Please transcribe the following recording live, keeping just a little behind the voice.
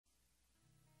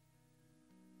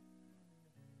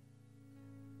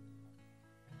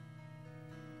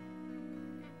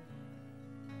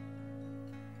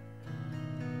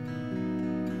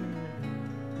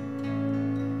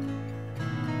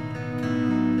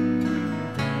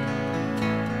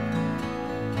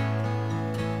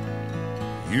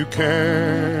You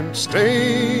can't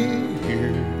stay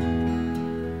here.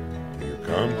 Your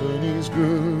company's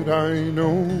good, I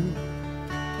know,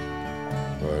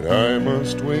 but I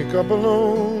must wake up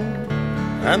alone,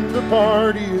 and the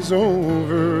party is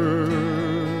over.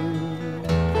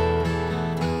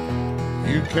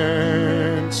 You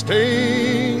can't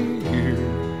stay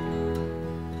here.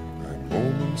 I'm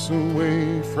moments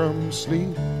away from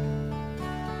sleep,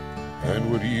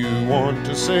 and what you want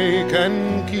to say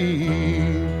can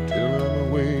keep till I'm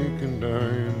awake and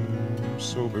I'm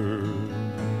sober.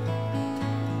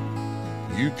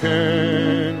 You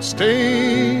can't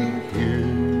stay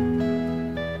here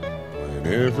when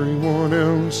everyone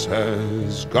else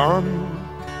has gone.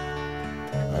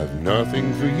 I've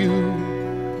nothing for you,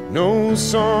 no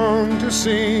song to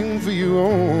sing for you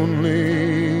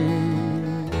only.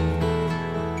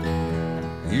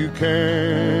 You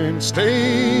can't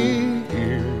stay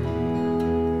here.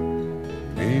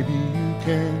 Maybe you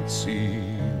can't see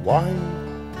why,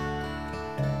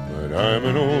 but I'm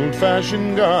an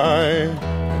old-fashioned guy,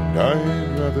 and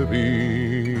I'd rather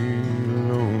be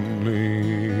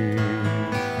lonely.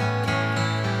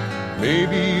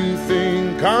 Maybe you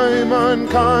think I'm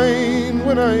unkind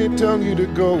when I tell you to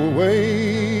go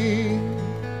away.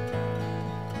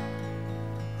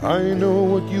 I know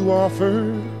what you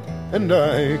offer, and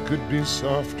I could be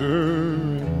softer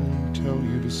and tell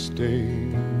you to stay.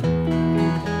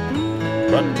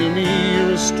 But to me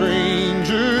you're a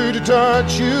stranger, to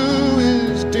touch you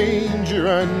is danger,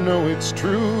 I know it's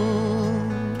true.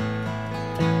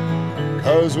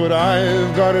 'Cause what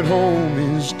I've got at home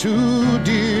is too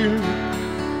dear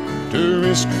to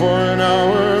risk for an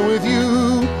hour with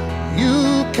you.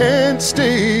 You can't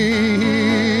stay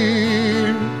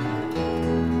here.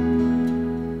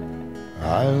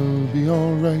 I'll be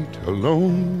all right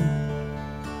alone,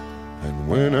 and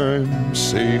when I'm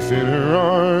safe in her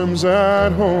arms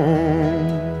at home,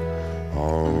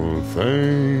 I'll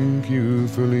thank you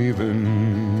for leaving.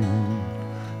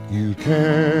 You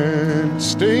can't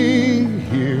stay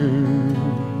here.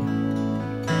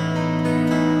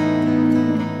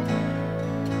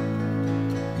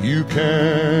 You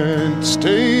can't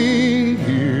stay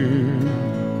here.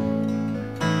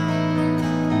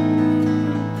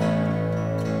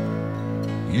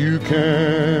 You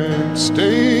can't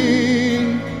stay